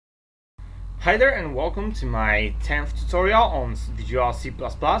Hi there and welcome to my 10th tutorial on Visual C++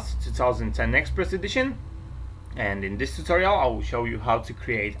 2010 Express Edition. And in this tutorial I will show you how to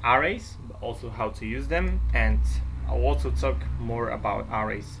create arrays, but also how to use them, and I'll also talk more about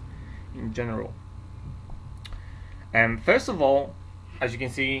arrays in general. First of all, as you can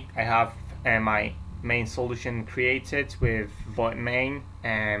see, I have my main solution created with void main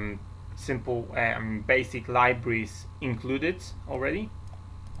and simple basic libraries included already.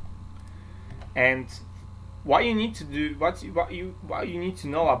 And what you need to do, what you need to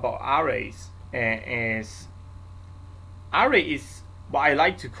know about arrays is array is what I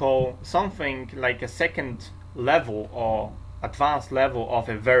like to call something like a second level or advanced level of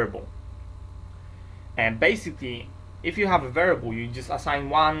a variable. And basically, if you have a variable, you just assign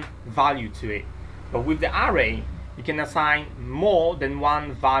one value to it. But with the array, you can assign more than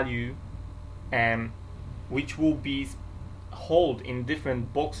one value, which will be held in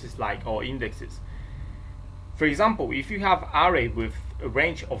different boxes or indexes. For example, if you have array with a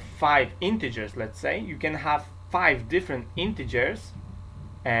range of 5 integers, let's say, you can have 5 different integers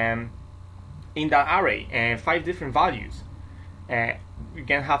in that array and 5 different values. You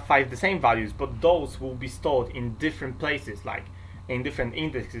can have 5 the same values, but those will be stored in different places, like in different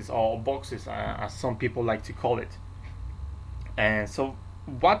indexes or boxes, as some people like to call it. And so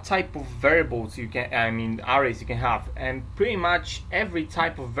what type of variables you can, arrays you can have, and pretty much every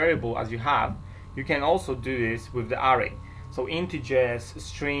type of variable as you have, you can also do this with the array. So integers,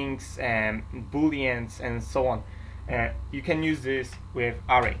 strings, booleans, and so on. You can use this with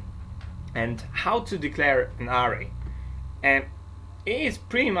array. And how to declare an array? And it is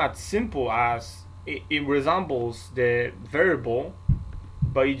pretty much simple, as it resembles the variable,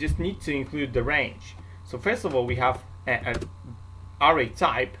 but you just need to include the range. So first of all, we have an array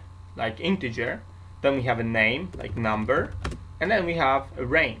type, like integer, then we have a name, like number, and then we have a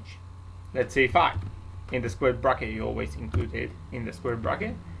range, let's say 5. In the square bracket, you always include it in the square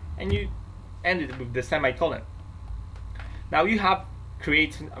bracket, and you end it with the semicolon. Now you have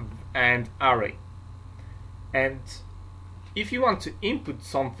created an array, and if you want to input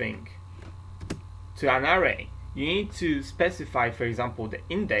something to an array, you need to specify, for example, the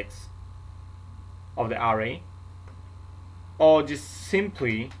index of the array, or just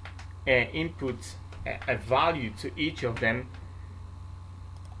simply input a value to each of them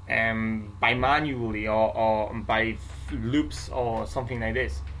by manually or by loops or something like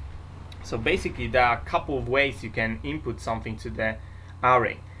this. So basically, there are a couple of ways you can input something to the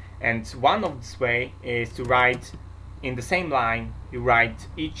array, and one of this way is to write in the same line. You write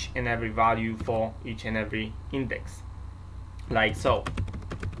each and every value for each and every index, like so,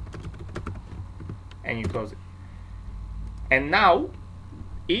 and you close it. And now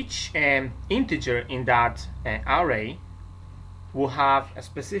each integer in that array will have a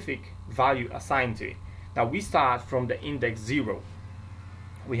specific value assigned to it. Now we start from the index 0.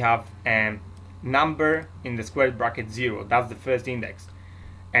 We have number in the square bracket 0. That's the first index.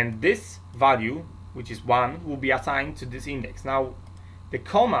 And this value, which is 1, will be assigned to this index. Now the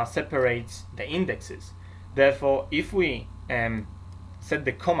comma separates the indexes. Therefore, if we set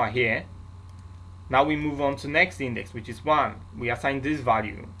the comma here, now we move on to next index, which is 1. We assign this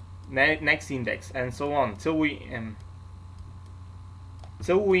value, next index, and so on till we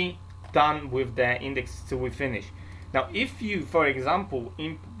done with the index till we finish. Now, if you, for example,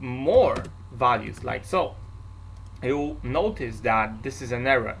 input more values like so, you will notice that this is an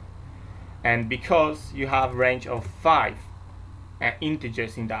error, and because you have range of 5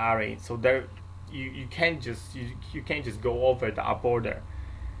 integers in the array, so there you can't just go over that border.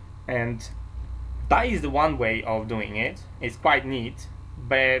 And that is the one way of doing it. It's quite neat,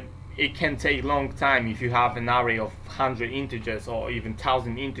 but it can take a long time if you have an array of 100 integers or even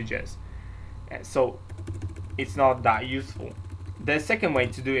 1000 integers. So it's not that useful. The second way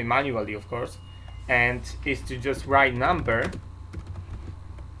to do it manually, of course, and is to just write number,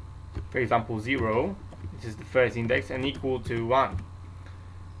 for example 0, which is the first index, and equal to 1.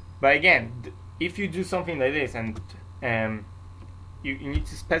 But again, if you do something like this, and you need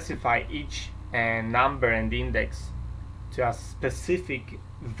to specify each number and index to a specific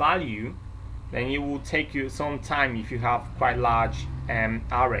value, then it will take you some time if you have quite large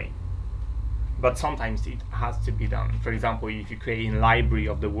array. But sometimes it has to be done. For example, if you create a library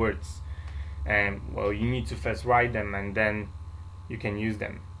of the words, well, you need to first write them and then you can use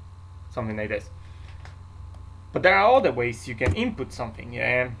them, something like this. But there are other ways you can input something.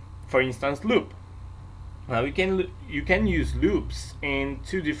 For instance, loop. Now you can use loops in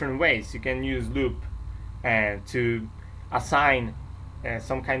 2 different ways. You can use loop to assign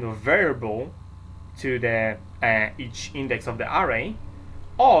some kind of variable to the each index of the array,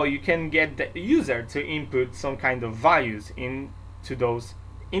 or you can get the user to input some kind of values into those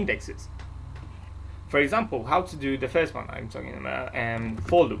indexes. For example, how to do the first one I'm talking about,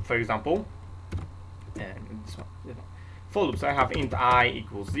 for loop, for example, and this one, for loop. So I have int I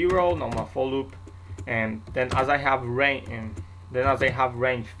equals 0, normal for loop, and then as I have range,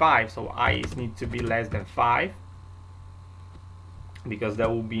 range 5, so I needs to be less than 5, because that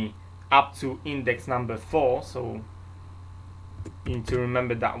will be up to index number 4. So you need to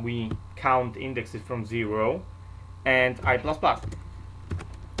remember that we count indexes from 0, and I++.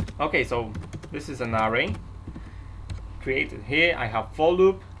 Okay, so this is an array created here. I have for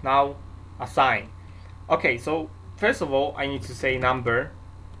loop, now assign. Okay, so first of all I need to say number,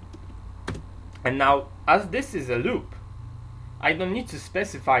 and now as this is a loop, I don't need to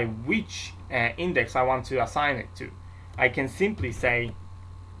specify which index I want to assign it to. I can simply say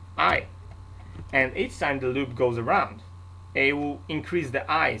I, and each time the loop goes around, it will increase the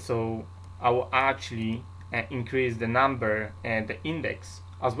I, so I will actually increase the number and the index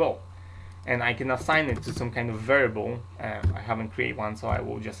as well. And I can assign it to some kind of variable. I haven't created one, so I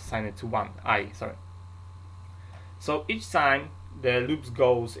will just assign it to sorry. So each time the loops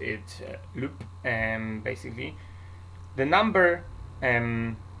goes, loop, basically the number,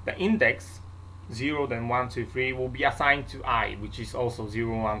 the index 0, then 1, 2, 3 will be assigned to I, which is also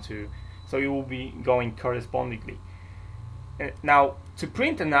 0, 1, 2. So it will be going correspondingly. Now, to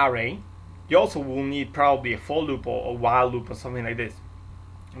print an array, you also will need probably a for loop or a while loop or something like this,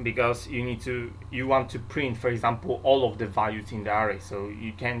 because you want to print, for example, all of the values in the array. So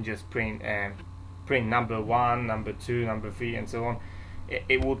you can just print number 1, number 2, number 3, and so on.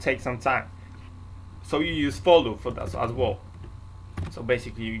 It will take some time. So you use for loop for that as well. So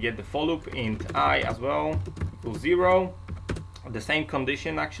basically you get the for loop int I as well equals 0. The same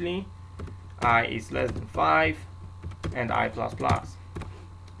condition actually. I is less than 5 and I++.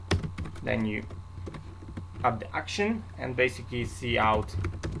 Then you add the action and basically see out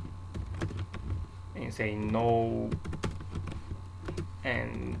and say no,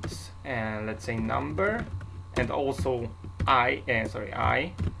 and let's say number, and also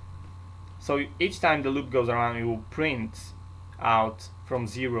I. So each time the loop goes around, it will print out from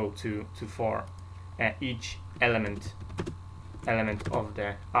 0 to 4 each element of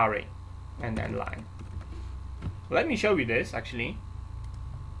the array, and then line. Let me show you this actually.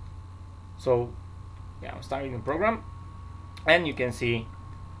 So yeah, I'm starting the program, and you can see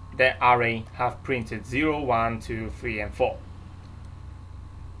the array have printed 0, 1, 2, 3, and 4.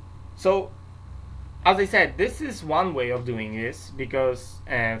 So as I said, this is one way of doing this, because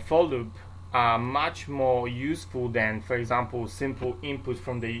for loop are much more useful than, for example, simple input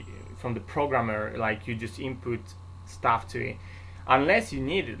from the programmer, like you just input stuff to it, unless you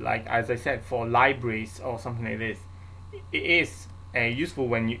need it, like as I said, for libraries or something like this. It is useful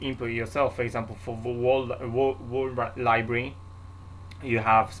when you input yourself. For example, for the word library, you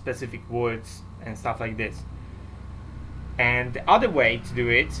have specific words and stuff like this. And the other way to do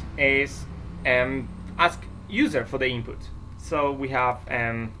it is ask user for the input. So we have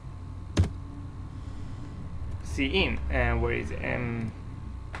cin, where is it?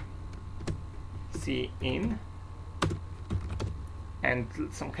 Cin, and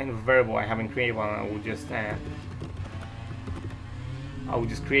some kind of variable. I haven't created one. I will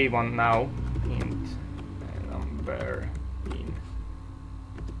just create one now. Int number in,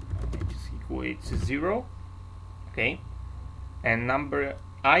 just equal it to 0. Okay, and number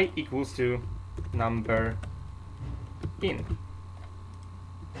I equals to number in.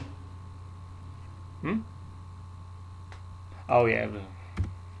 Oh yeah.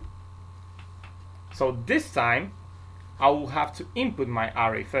 So this time I will have to input my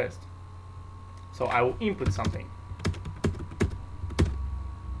array first. So I will input something,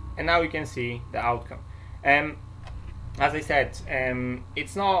 and now you can see the outcome. As I said,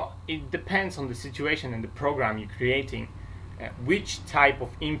 it depends on the situation and the program you're creating, which type of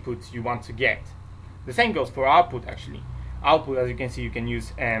input you want to get. The same goes for output actually. Output, as you can see, you can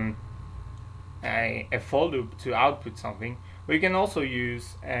use a for loop to output something, but you can also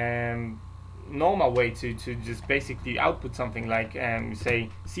use normal way to just basically output something, like say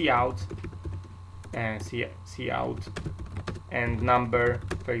cout, cout, and number,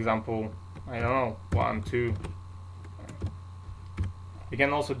 for example, I don't know, 1, 2. You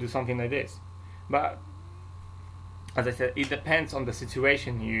can also do something like this, but as I said, it depends on the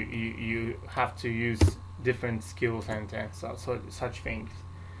situation. You have to use different skills and such things.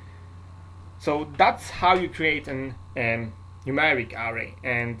 So that's how you create an numeric array,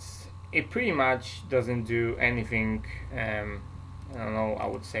 and it pretty much doesn't do anything I don't know, I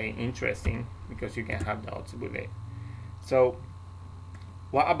would say interesting, because you can have doubts with it. So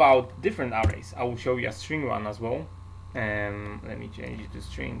What about different arrays? I will show you a string one as well. Let me change it to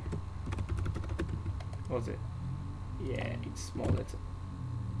string. What's it? Yeah, it's small letter.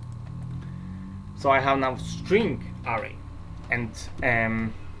 So I have now string array, and I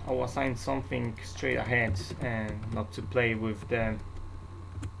will assign something straight ahead and not to play with the.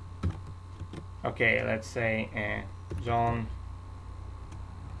 Okay, let's say John.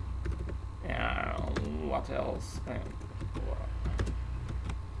 What else?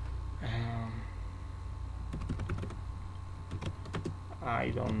 I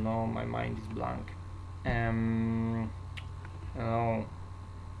don't know. My mind is blank. Oh.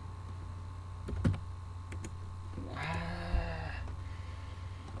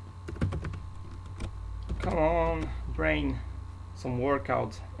 Come on, brain, some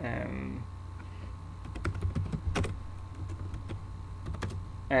workout.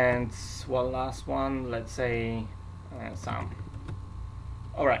 And one last one, let's say Sam.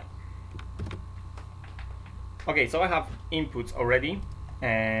 Alright. Okay, so I have inputs already.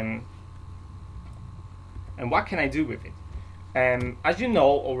 And what can I do with it? As you know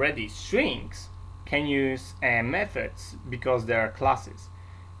already, strings can use methods because they are classes.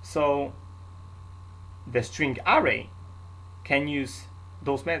 So the string array can use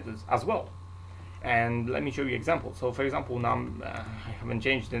those methods as well. And let me show you an example. So for example, I haven't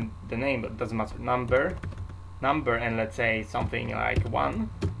changed the name, but it doesn't matter. Number, and let's say something like 1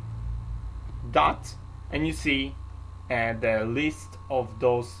 dot, and you see the list of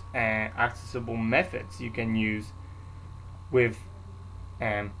those accessible methods you can use with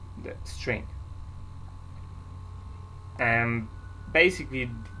the string. Basically,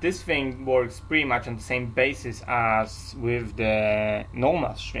 this thing works pretty much on the same basis as with the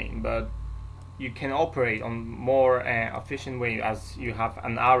normal string, but you can operate on more efficient way as you have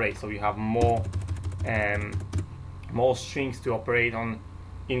an array, so you have more strings to operate on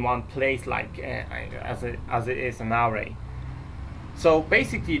in one place, like as it is an array. So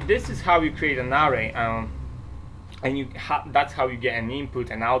basically, this is how you create an array, and that's how you get an input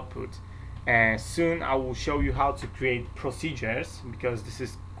and output. Soon I will show you how to create procedures, because this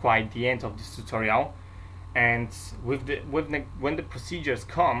is quite the end of this tutorial. And when the procedures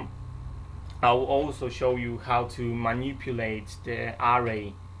come, I will also show you how to manipulate the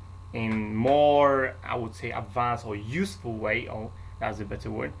array in more, I would say, advanced or useful way. Oh, that's a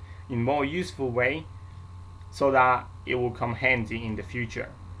better word. In more useful way, so that it will come handy in the future.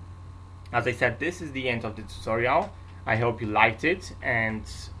 As I said, this is the end of the tutorial. I hope you liked it, and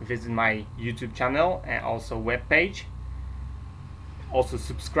visit my YouTube channel and also webpage. Also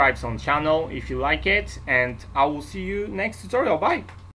subscribe on the channel if you like it, and I will see you next tutorial. Bye.